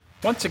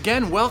Once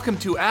again, welcome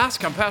to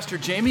Ask. I'm Pastor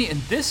Jamie. In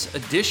this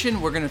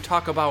edition, we're going to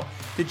talk about,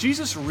 did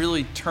Jesus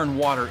really turn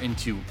water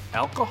into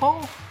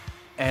alcohol?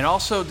 And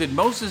also, did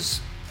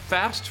Moses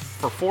fast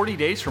for 40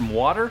 days from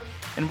water?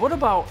 And what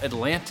about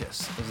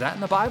Atlantis? Is that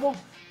in the Bible?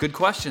 Good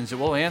questions that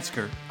we'll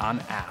answer on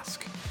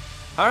Ask.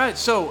 All right,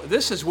 so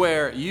this is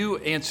where you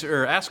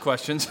ask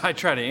questions. I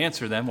try to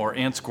answer them or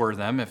answer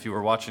them if you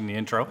were watching the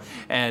intro.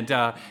 And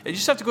you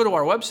just have to go to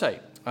our website.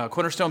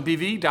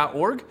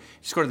 cornerstonebv.org.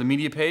 Just go to the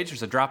media page.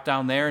 There's a drop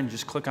down there and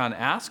just click on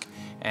Ask.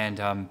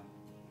 And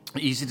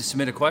easy to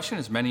submit a question,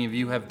 as many of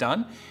you have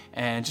done.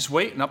 And just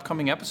wait, an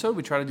upcoming episode.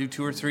 We try to do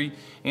 2 or 3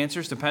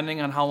 answers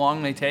depending on how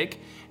long they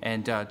take.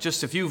 And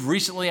just if you've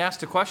recently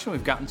asked a question,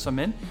 we've gotten some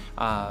in.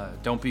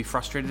 Don't be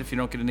frustrated if you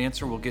don't get an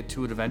answer. We'll get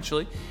to it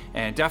eventually.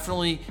 And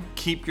definitely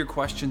keep your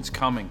questions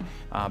coming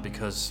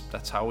because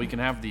that's how we can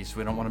have these.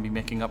 We don't want to be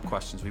making up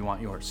questions. We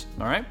want yours.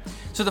 All right?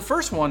 So the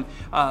first one,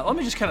 let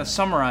me just kind of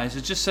summarize.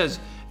 It just says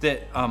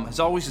that has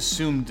always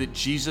assumed that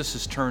Jesus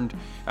has turned,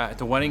 at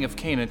the wedding of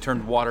Cana,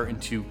 turned water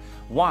into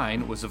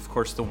wine, was of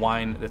course the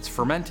wine that's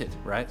fermented,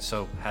 right?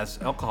 So has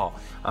alcohol.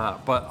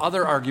 But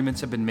other arguments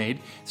have been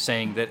made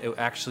saying that it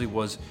actually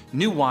was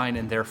new wine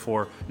and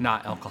therefore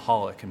not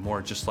alcoholic and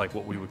more just like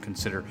what we would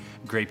consider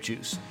grape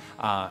juice.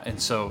 And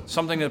so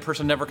something that a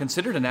person never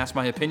considered and asked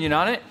my opinion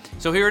on it.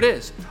 So here it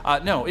is.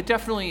 No, it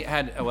definitely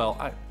had,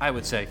 well, I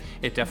would say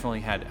it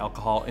definitely had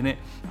alcohol in it.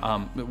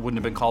 It wouldn't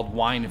have been called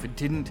wine if it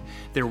didn't.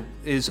 There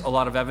is a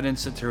lot of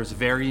evidence that there was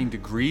varying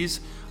degrees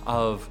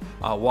of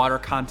water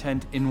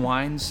content in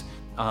wines,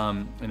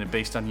 and it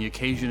based on the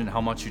occasion and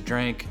how much you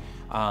drank.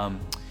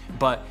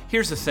 But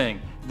here's the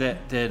thing,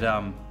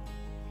 that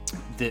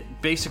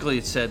basically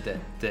it said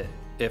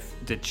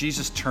that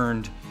Jesus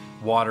turned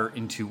water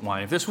into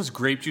wine. If this was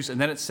grape juice,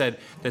 and then it said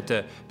that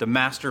the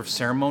master of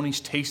ceremonies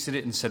tasted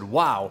it and said,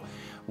 wow,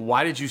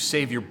 why did you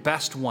save your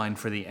best wine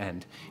for the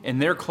end? In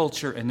their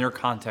culture, in their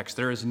context,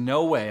 there is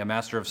no way a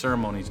master of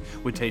ceremonies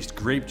would taste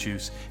grape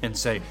juice and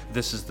say,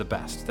 this is the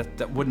best.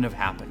 That wouldn't have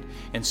happened.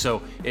 And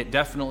so it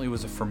definitely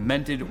was a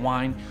fermented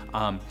wine.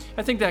 I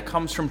think that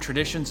comes from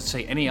traditions that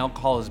say any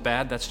alcohol is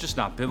bad. That's just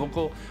not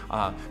biblical.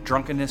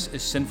 Drunkenness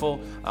is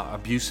sinful.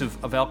 Abuse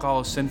of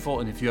alcohol is sinful.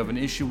 And if you have an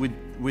issue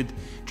with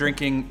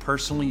drinking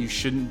personally, you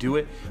shouldn't do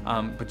it.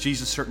 But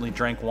Jesus certainly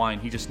drank wine.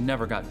 He just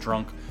never got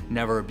drunk,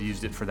 never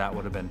abused it, for that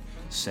would have been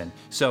sin.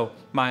 So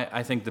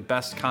I think the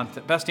best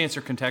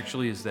answer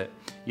contextually is that,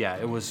 yeah,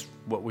 it was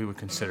what we would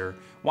consider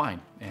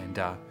wine. And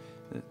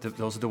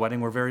those at the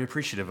wedding were very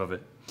appreciative of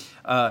it.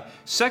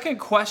 Second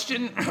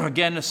question,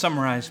 again, to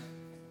summarize,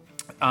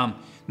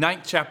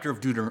 9th chapter of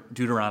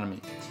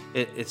Deuteronomy.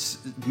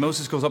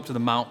 Moses goes up to the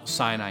Mount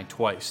Sinai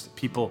twice. The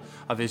people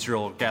of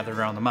Israel gathered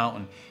around the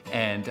mountain,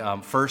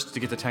 and first to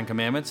get the 10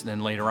 Commandments, and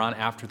then later on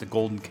after the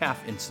golden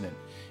calf incident,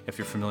 if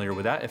you're familiar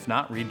with that. If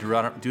not, read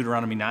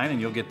Deuteronomy 9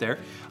 and you'll get there.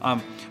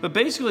 But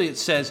basically it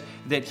says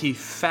that he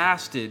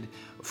fasted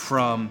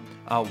from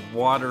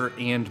water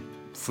and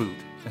food.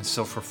 And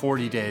so for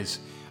 40 days,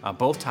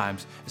 both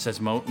times, it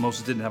says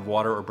Moses didn't have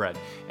water or bread.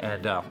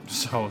 And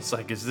so it's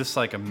like, is this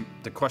like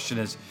the question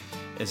is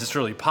this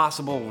really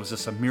possible? Was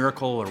this a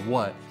miracle or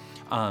what?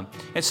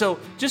 And so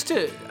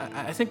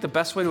I think the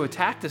best way to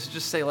attack this is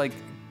just say, like,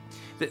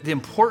 the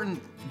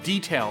important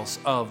details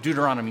of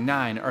Deuteronomy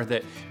 9 are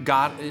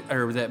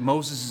that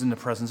Moses is in the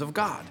presence of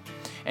God,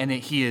 and that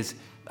he is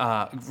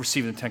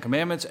receiving the 10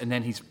 Commandments, and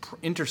then he's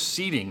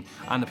interceding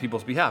on the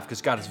people's behalf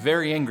because God is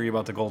very angry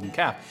about the golden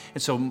calf.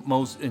 And so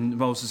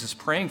Moses is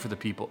praying for the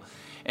people.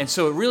 And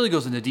so it really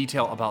goes into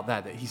detail about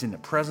that he's in the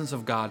presence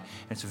of God,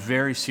 and it's a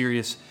very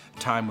serious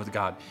time with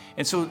God.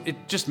 And so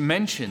it just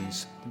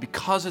mentions,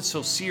 because it's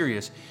so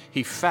serious,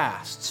 he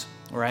fasts,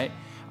 right,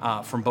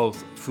 from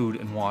both food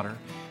and water.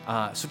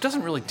 So it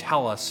doesn't really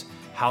tell us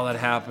how that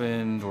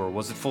happened, or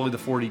was it fully the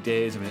 40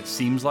 days? I mean, it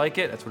seems like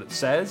it. That's what it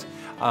says.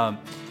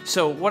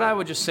 So what I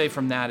would just say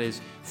from that is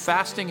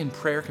fasting and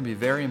prayer can be a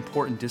very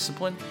important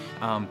discipline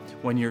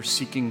when you're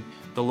seeking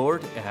the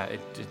Lord.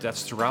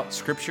 That's throughout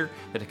Scripture,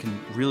 that it can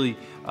really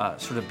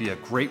sort of be a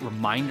great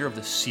reminder of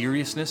the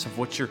seriousness of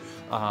what you're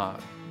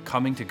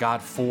coming to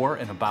God for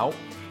and about.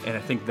 And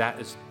I think that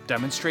is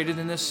demonstrated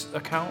in this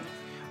account.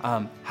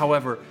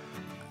 However,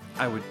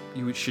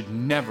 you should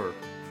never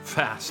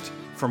fast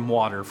from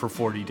water for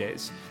 40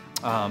 days.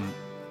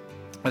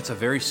 That's a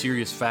very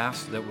serious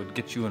fast that would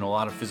get you in a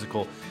lot of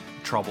physical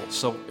trouble.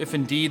 So if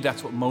indeed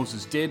that's what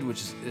Moses did,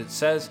 which it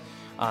says,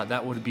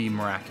 that would be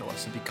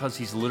miraculous. And because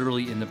he's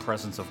literally in the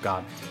presence of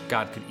God,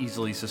 God could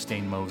easily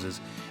sustain Moses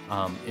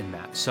in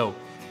that. So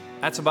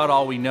that's about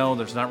all we know.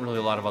 There's not really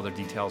a lot of other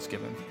details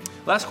given.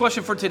 Last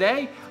question for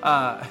today.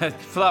 I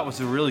thought was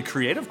a really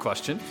creative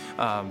question.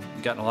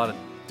 We've gotten a lot of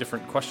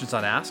different questions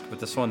on Ask, but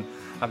this one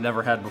I've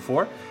never had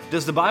before.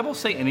 Does the Bible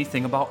say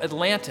anything about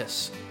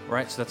Atlantis?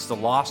 Right, so that's the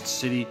lost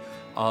city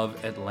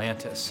of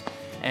Atlantis.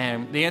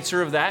 And the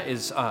answer of that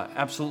is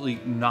absolutely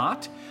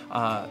not.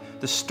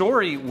 The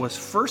story was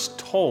first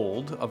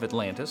told of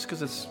Atlantis,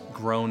 because it's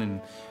grown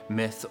in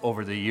myth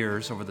over the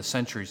years, over the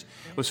centuries.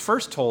 It was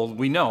first told,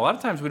 we know, a lot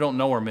of times we don't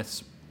know where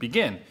myths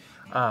begin.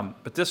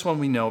 But this one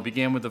we know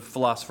began with the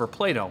philosopher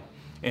Plato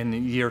in the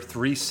year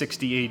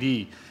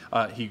 360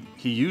 AD.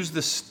 He used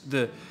this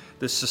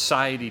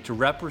society to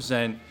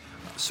represent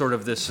sort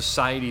of this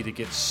society that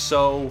gets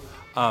so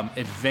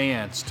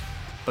advanced,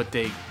 but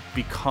they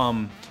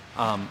become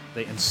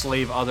they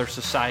enslave other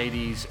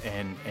societies,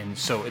 and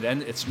so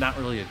it's not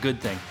really a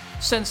good thing.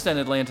 Since then,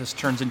 Atlantis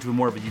turns into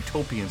more of a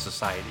utopian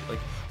society, like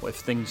if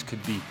things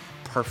could be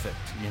perfect,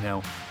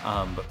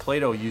 But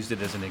Plato used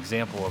it as an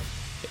example of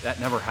that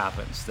never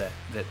happens. That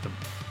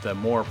the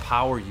more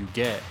power you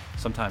get,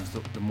 sometimes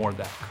the more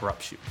that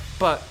corrupts you.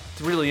 But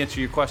to really answer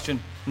your question,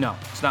 no,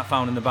 it's not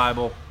found in the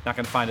Bible. Not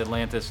going to find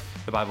Atlantis.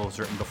 The Bible was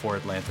written before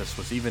Atlantis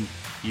was even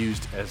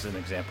used as an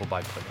example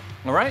by Plato.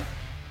 All right?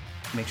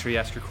 Make sure you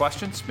ask your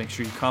questions. Make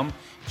sure you come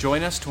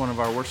join us to one of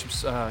our worship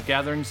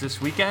gatherings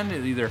this weekend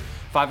at either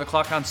 5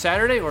 o'clock on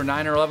Saturday or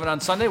 9 or 11 on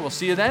Sunday. We'll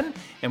see you then,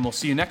 and we'll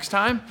see you next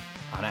time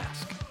on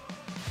Ask.